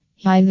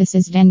Hi, this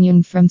is Dan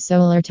Young from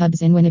Solar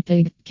Tubs in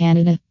Winnipeg,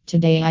 Canada.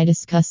 Today I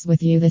discuss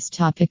with you this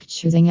topic: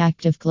 choosing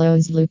active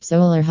closed loop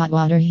solar hot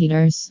water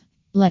heaters.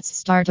 Let's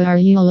start. Are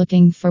you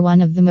looking for one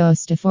of the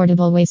most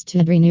affordable ways to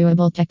add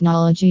renewable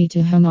technology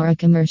to home or a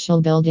commercial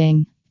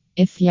building?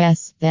 If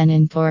yes, then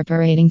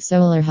incorporating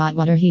solar hot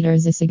water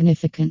heaters is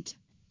significant.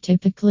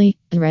 Typically,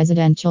 a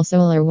residential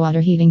solar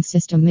water heating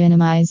system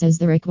minimizes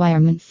the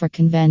requirement for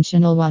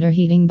conventional water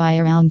heating by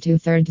around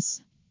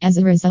two-thirds. As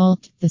a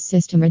result, the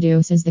system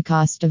reduces the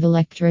cost of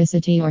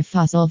electricity or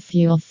fossil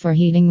fuel for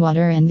heating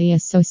water and the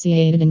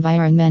associated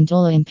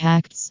environmental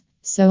impacts.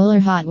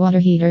 Solar hot water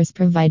heaters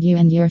provide you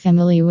and your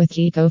family with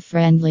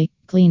eco-friendly,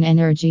 clean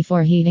energy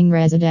for heating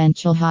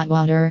residential hot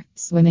water,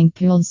 swimming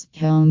pools,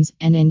 homes,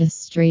 and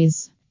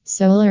industries.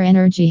 Solar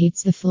energy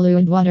heats the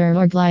fluid water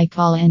or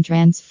glycol and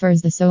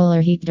transfers the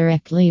solar heat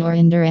directly or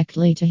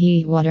indirectly to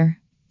heat water.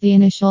 The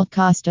initial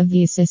cost of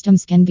these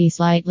systems can be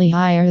slightly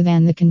higher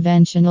than the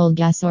conventional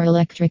gas or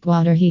electric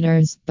water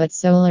heaters, but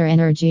solar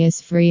energy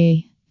is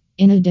free.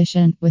 In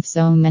addition, with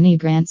so many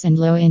grants and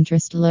low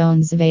interest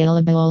loans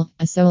available,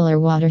 a solar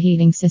water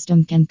heating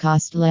system can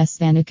cost less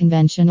than a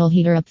conventional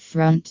heater up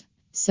front.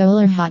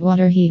 Solar hot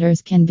water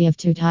heaters can be of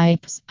two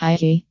types,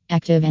 i.e.,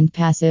 active and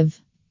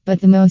passive. But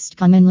the most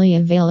commonly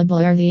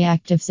available are the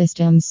active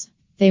systems.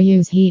 They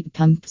use heat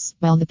pumps,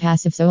 while the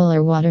passive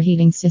solar water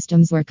heating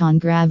systems work on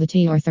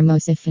gravity or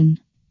thermosiphon.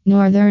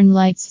 Northern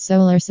Lights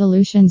Solar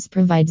Solutions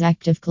provides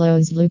active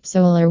closed-loop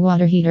solar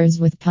water heaters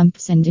with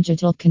pumps and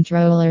digital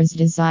controllers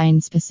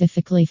designed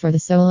specifically for the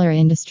solar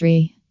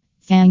industry.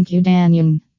 Thank you, Dan Young.